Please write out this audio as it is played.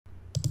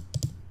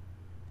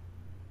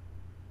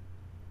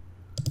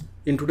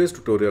In today's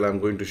tutorial, I'm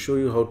going to show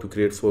you how to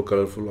create 4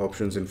 colorful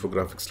options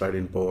infographic slide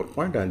in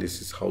PowerPoint, and this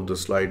is how the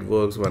slide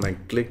works. When I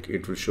click,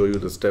 it will show you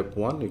the step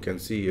 1. You can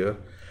see here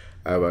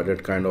I've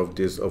added kind of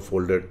this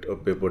folded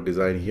paper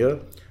design here.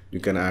 You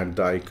can add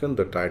the icon,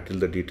 the title,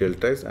 the detail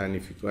text, and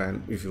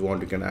if you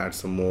want, you can add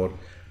some more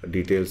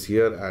details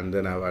here, and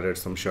then I've added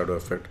some shadow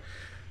effect.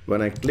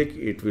 When I click,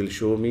 it will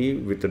show me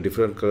with a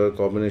different color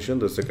combination,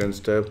 the second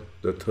step,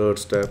 the third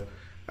step,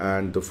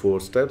 and the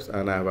 4 steps.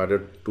 And I have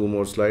added 2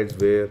 more slides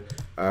where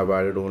I have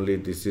added only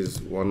this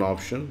is 1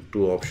 option,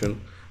 2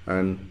 option,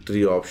 and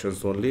 3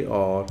 options only,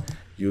 or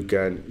you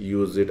can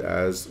use it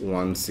as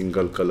one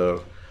single color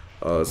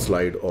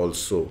slide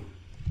also.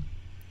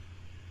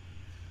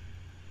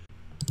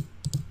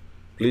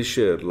 Please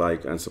share,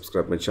 like, and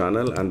subscribe my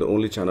channel, and the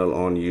only channel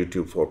on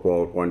YouTube for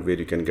PowerPoint where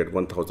you can get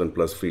 1000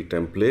 plus free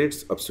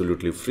templates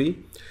absolutely free.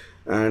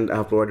 And I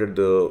have provided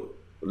the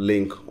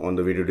link on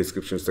the video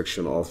description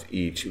section of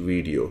each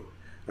video,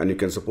 and you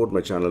can support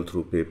my channel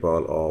through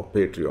PayPal or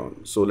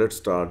Patreon. So let's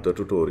start the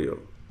tutorial.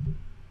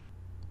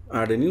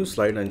 Add a new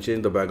slide and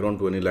change the background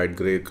to any light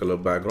gray color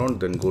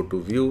background. Then go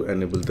to view,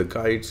 enable the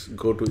guides,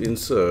 go to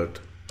insert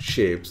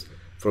shapes.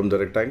 From the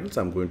rectangles,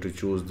 I'm going to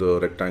choose the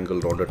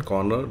rectangle rounded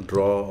corner,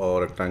 draw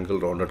a rectangle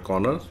rounded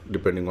corner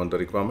depending on the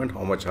requirement,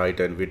 how much height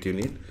and width you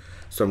need.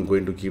 So I'm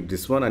going to keep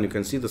this one, and you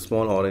can see the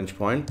small orange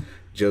point.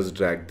 Just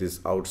drag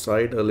this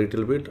outside a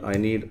little bit. I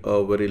need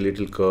a very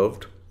little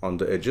curved on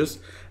the edges.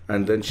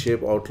 And then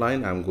shape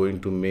outline, I'm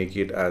going to make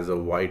it as a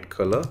white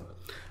color,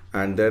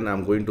 and then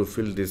I'm going to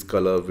fill this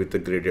color with a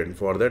gradient.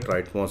 For that,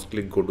 right mouse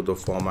click, go to the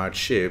format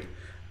shape.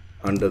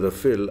 Under the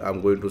fill,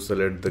 I'm going to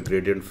select the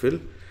gradient fill.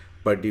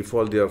 By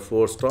default, there are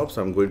 4 stops.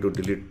 I'm going to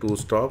delete 2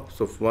 stops.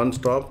 So 1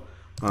 stop,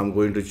 I'm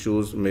going to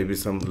choose maybe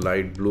some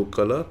light blue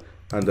color,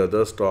 and the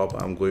other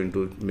stop, I'm going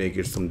to make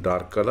it some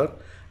dark color.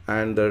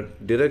 And the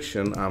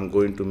direction, I'm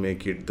going to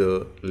make it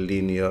the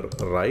linear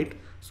right.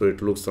 So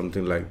it looks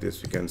something like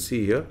this. You can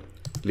see here,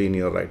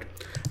 linear right.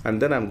 And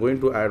then I'm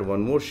going to add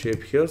one more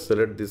shape here.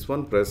 Select this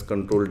one, press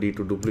Ctrl D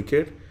to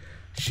duplicate.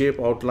 Shape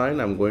outline,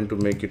 I'm going to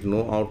make it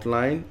no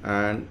outline,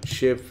 and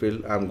shape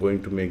fill, I'm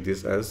going to make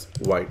this as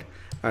white.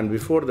 And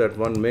before that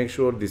one, make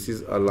sure this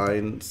is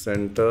align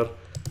center,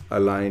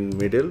 align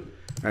middle,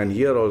 and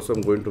here also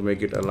I'm going to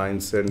make it align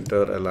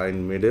center,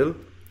 align middle.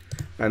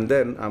 And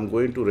then I'm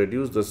going to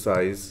reduce the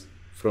size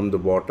from the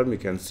bottom. You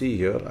can see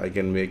here I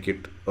can make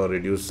it a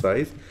reduced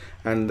size,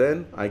 and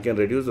then I can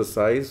reduce the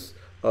size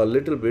a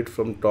little bit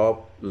from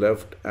top,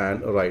 left,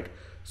 and right.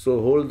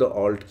 So hold the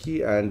Alt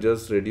key and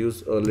just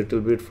reduce a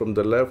little bit from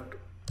the left,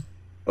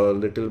 a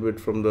little bit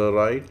from the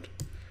right,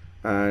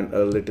 and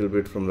a little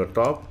bit from the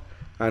top.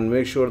 And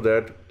make sure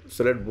that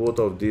select both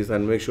of these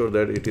and make sure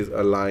that it is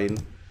align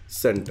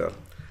center.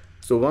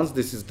 So once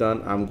this is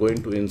done, I'm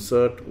going to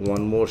insert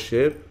one more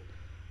shape,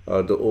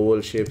 the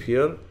oval shape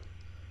here.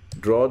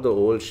 Draw the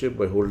oval shape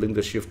by holding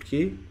the shift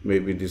key.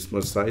 Maybe this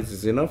much size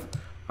is enough.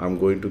 I'm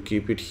going to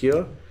keep it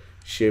here.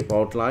 Shape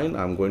outline,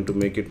 I'm going to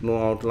make it no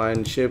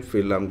outline. Shape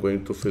fill, I'm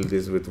going to fill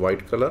this with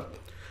white color,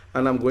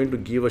 and I'm going to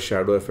give a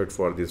shadow effect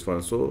for this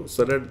one. So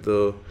select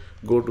the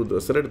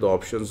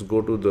options,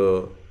 go to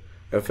the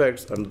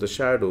effects, under the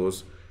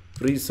shadows,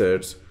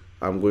 presets,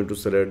 I'm going to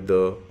select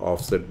the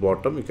offset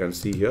bottom. You can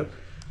see here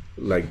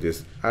like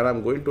this, and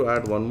I'm going to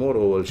add one more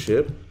oval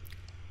shape.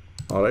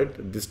 All right,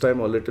 this time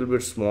a little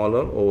bit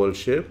smaller oval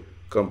shape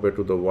compared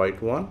to the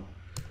white one.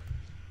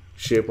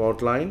 Shape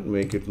outline,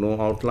 make it no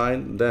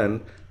outline.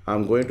 Then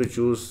I'm going to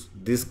choose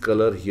this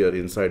color here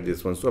inside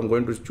this one. So I'm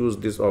going to choose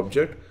this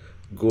object,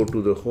 go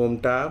to the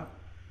home tab.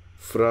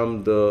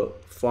 From the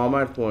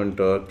format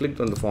pointer, click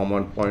on the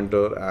format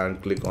pointer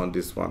and click on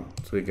this one.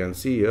 So you can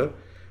see here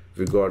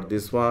we got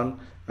this one,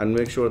 and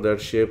make sure that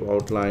shape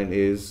outline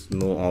is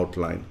no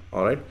outline.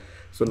 All right,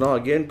 so now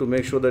again, to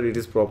make sure that it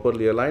is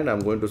properly aligned, I'm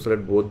going to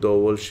select both the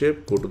oval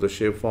shape, go to the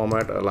shape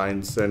format,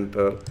 align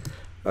center,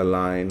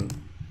 align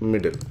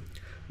middle.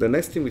 The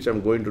next thing which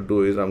I'm going to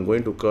do is I'm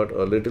going to cut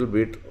a little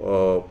bit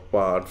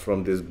part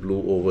from this blue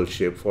oval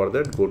shape. For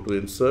that, go to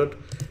insert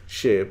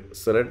shape,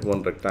 select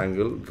one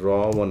rectangle,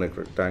 draw one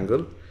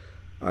rectangle.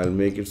 I'll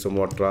make it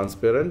somewhat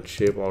transparent.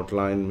 Shape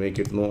outline, make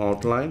it no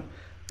outline,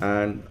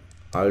 and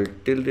I'll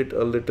tilt it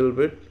a little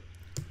bit.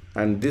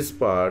 And this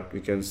part,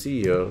 you can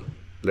see here,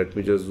 let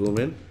me just zoom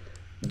in.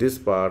 This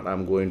part,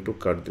 I'm going to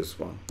cut this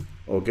one.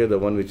 Okay, the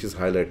one which is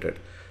highlighted.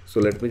 So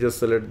let me just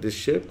select this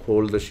shape,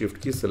 hold the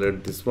shift key,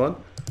 select this one,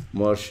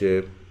 merge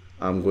shape.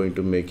 I'm going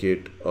to make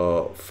it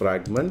a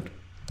fragment.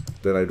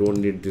 Then I don't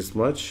need this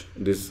much,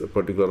 this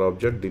particular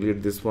object,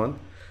 delete this one.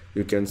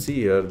 You can see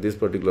here this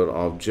particular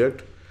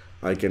object,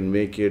 I can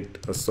make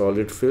it a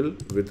solid fill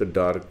with a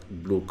dark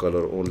blue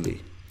color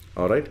only.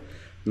 All right,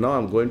 now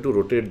I'm going to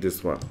rotate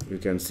this one. You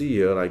can see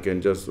here I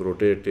can just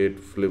rotate it,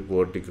 flip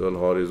vertical,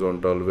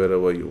 horizontal,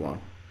 wherever you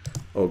want.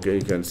 Okay,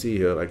 you can see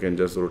here I can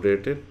just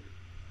rotate it,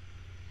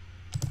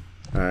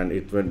 and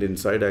it went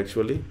inside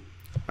actually.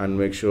 And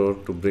make sure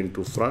to bring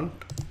to front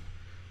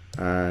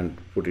and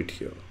put it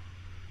here.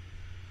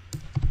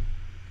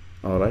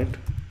 All right,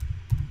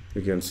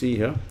 you can see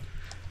here.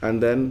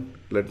 And then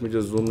let me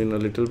just zoom in a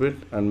little bit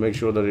and make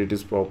sure that it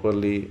is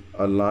properly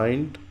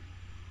aligned.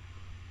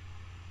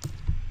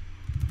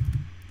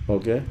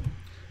 Okay,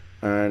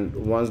 and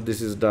once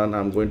this is done,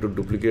 I'm going to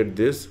duplicate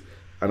this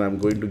and I'm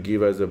going to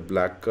give as a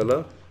black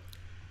color,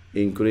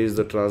 increase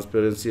the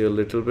transparency a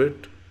little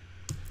bit,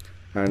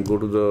 and go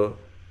to the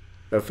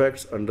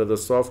effects under the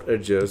soft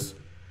edges,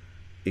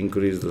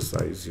 increase the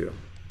size here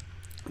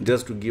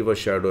just to give a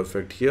shadow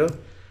effect here,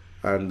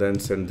 and then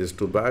send this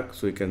to back.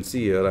 So you can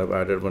see here I've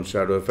added one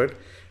shadow effect.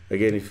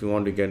 Again, if you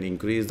want, you can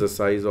increase the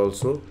size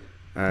also,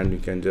 and you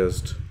can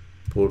just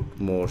put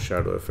more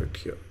shadow effect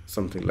here,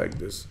 something like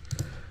this.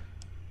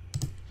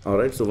 All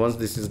right, so once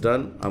this is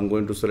done, I'm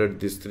going to select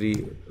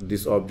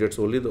these objects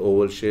only, the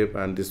oval shape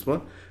and this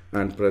one,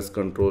 and press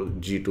Ctrl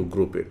G to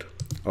group it.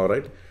 All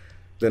right,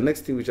 the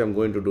next thing which I'm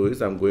going to do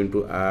is I'm going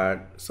to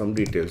add some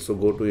details. So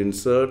go to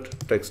insert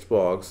text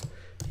box.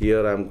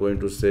 Here I'm going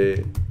to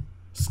say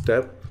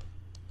step,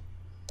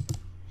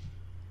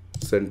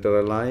 center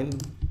align,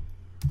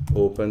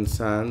 open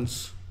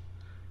sans.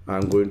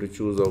 I'm going to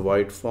choose a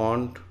white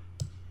font.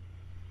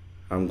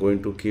 I'm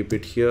going to keep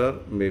it here.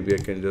 Maybe I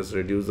can just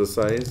reduce the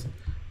size.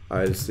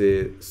 I'll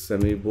say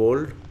semi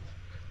bold.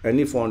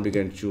 Any font you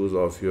can choose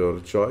of your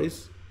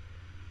choice,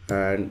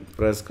 and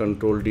press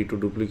Ctrl D to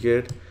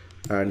duplicate.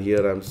 And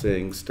here I'm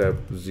saying step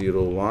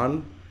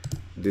 01.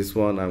 This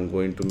one I'm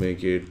going to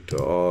make it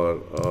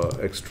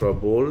extra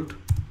bold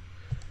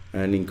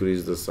and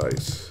increase the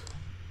size,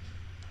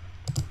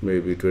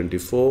 maybe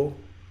 24.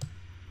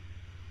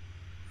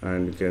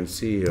 And you can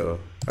see here,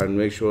 and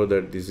make sure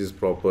that this is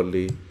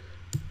properly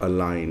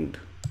aligned.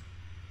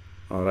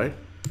 All right,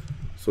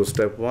 so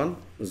step 1,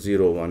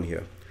 0, 1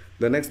 here.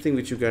 The next thing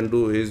which you can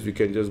do is you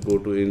can just go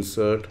to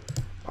insert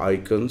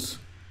icons,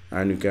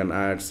 and you can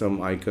add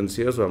some icons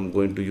here. So I'm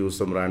going to use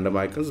some random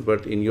icons,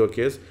 but in your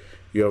case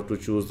you have to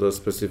choose the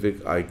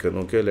specific icon.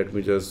 Okay, let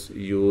me just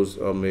use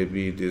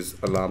maybe this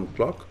alarm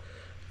clock,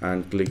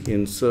 and click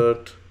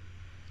insert.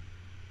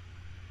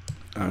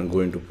 I'm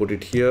going to put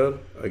it here.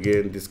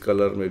 Again, this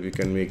color, maybe you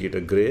can make it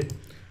a gray,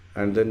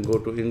 and then go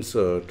to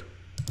insert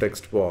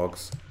text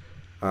box.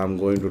 I'm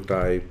going to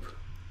type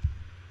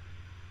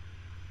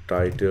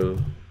title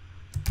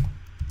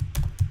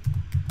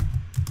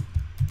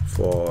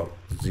for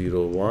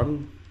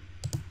 01.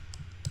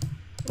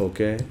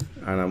 Okay,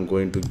 and I'm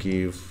going to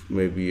give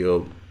maybe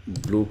a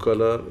blue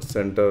color,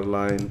 center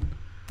line,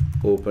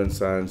 open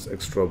sans,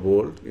 extra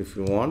bold if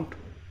you want,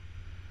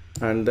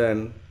 and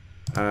then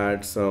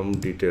add some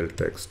detailed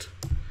text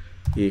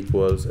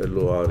equals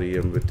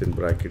LOREM within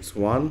brackets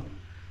 1.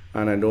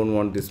 And I don't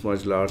want this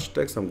much large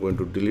text. I'm going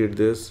to delete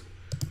this,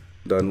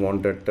 the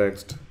unwanted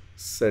text,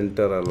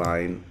 center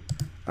align.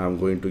 I'm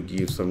going to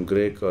give some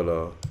gray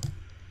color,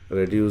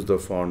 reduce the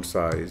font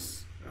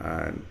size,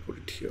 and put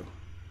it here.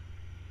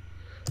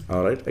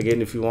 All right,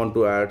 again, if you want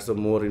to add some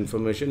more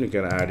information, you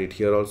can add it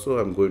here also.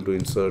 I'm going to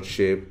insert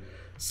shape,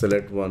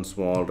 select one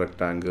small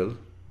rectangle.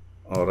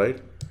 All right,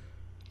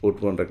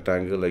 put one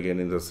rectangle again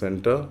in the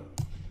center.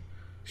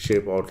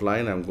 Shape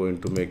outline, I'm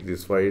going to make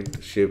this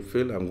white. Shape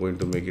fill, I'm going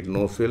to make it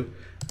no fill,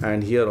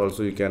 and here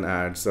also you can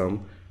add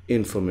some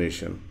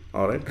information.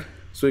 All right,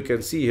 so you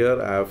can see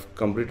here I have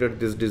completed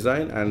this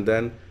design, and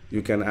then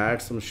you can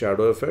add some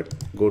shadow effect.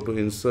 Go to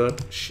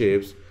insert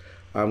shapes.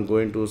 I'm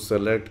going to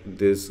select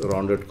this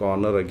rounded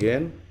corner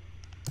again,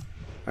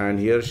 and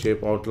here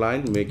shape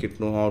outline, make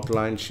it no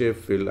outline. Shape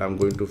fill, I'm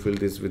going to fill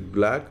this with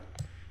black.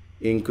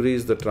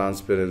 Increase the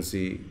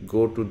transparency,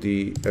 go to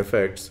the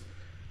effects,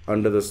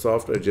 under the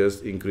soft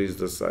edges, increase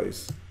the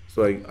size.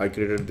 So I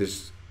created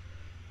this,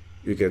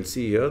 you can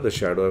see here the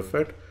shadow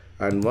effect.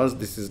 And once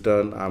this is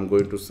done, I'm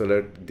going to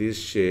select these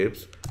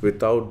shapes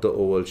without the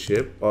oval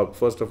shape. Or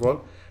first of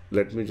all,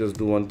 let me just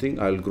do one thing.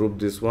 I'll group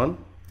this one,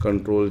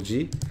 Ctrl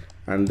G,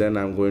 and then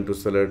I'm going to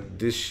select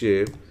this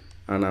shape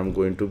and I'm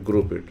going to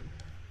group it.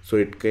 So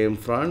it came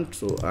front,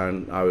 so,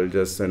 and I will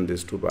just send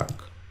this to back.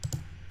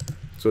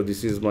 So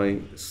this is my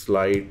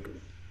slide,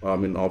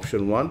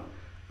 option 1.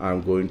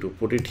 I'm going to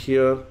put it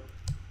here,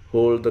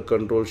 hold the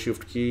Ctrl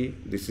Shift key.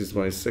 This is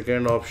my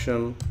second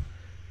option.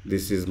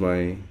 This is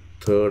my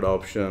third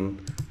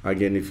option.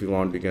 Again, if you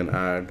want, you can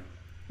add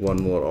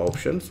one more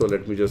option. So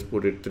let me just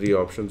put it 3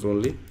 options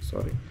only,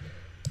 sorry.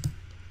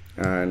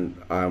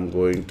 And I'm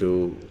going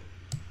to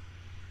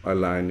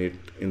align it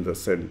in the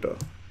center.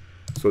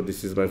 So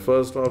this is my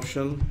first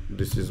option,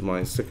 this is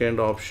my second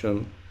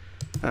option,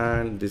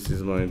 and this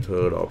is my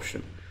third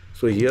option.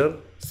 So here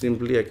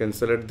simply I can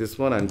select this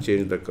one and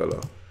change the color,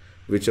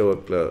 whichever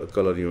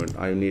color you want.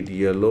 I need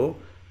yellow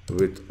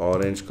with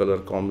orange color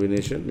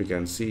combination. You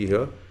can see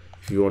here,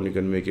 if you want, you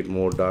can make it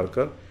more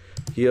darker.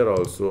 Here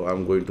also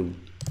I'm going to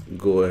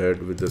go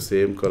ahead with the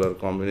same color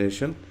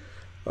combination,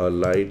 a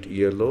light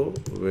yellow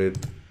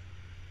with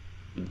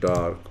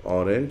dark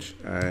orange,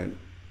 and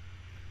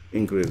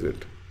increase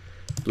it.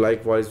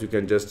 Likewise, you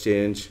can just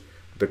change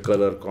the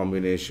color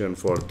combination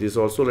for this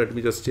also. Let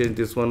me just change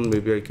this one.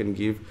 Maybe I can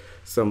give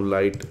some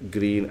light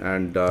green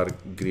and dark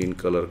green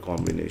color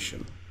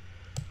combination.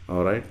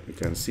 All right, you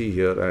can see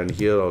here, and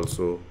here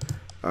also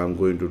I'm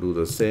going to do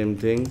the same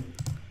thing,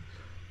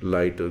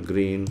 lighter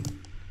green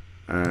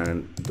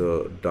and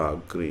the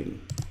dark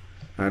green.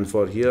 And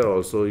for here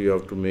also you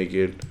have to make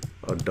it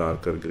a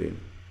darker green,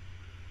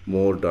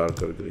 more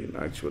darker green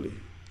actually.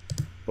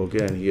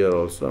 Okay, and here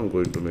also I'm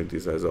going to make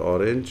this as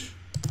orange.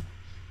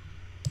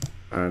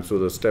 And so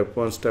the step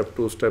 1, step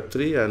 2, step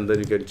 3, and then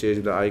you can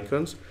change the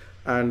icons,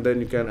 and then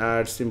you can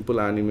add simple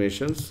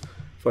animations.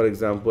 For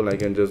example, I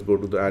can just go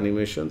to the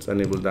animations,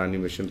 enable the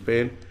animation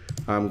pane.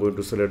 I'm going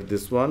to select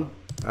this one,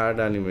 add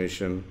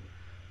animation,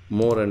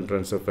 more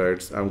entrance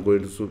effects. I'm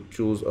going to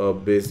choose a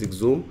basic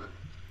zoom,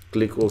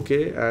 click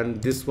OK,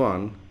 and this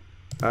one,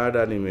 add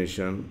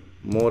animation,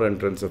 more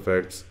entrance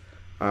effects.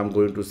 I'm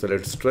going to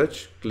select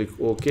stretch, click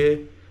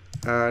OK,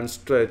 and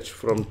stretch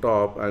from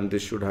top, and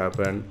this should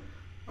happen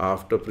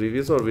after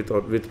previous or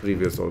with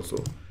previous also.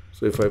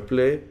 So if I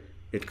play,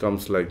 it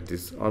comes like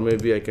this, or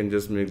maybe I can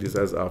just make this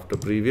as after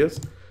previous.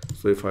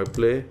 So if I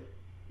play,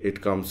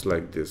 it comes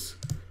like this.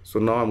 So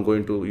now I'm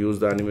going to use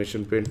the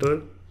animation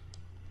painter,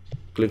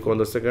 click on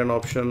the second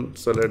option,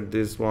 select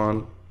this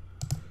one.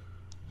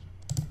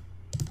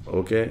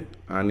 Okay,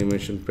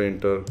 animation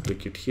painter,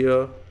 click it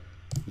here,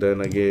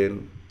 then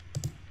again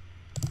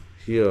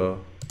here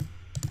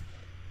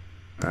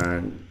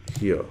and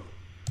here.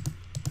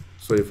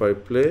 So if I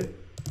play,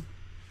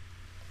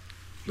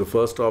 the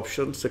first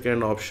option,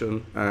 second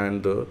option,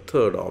 and the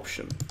third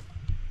option.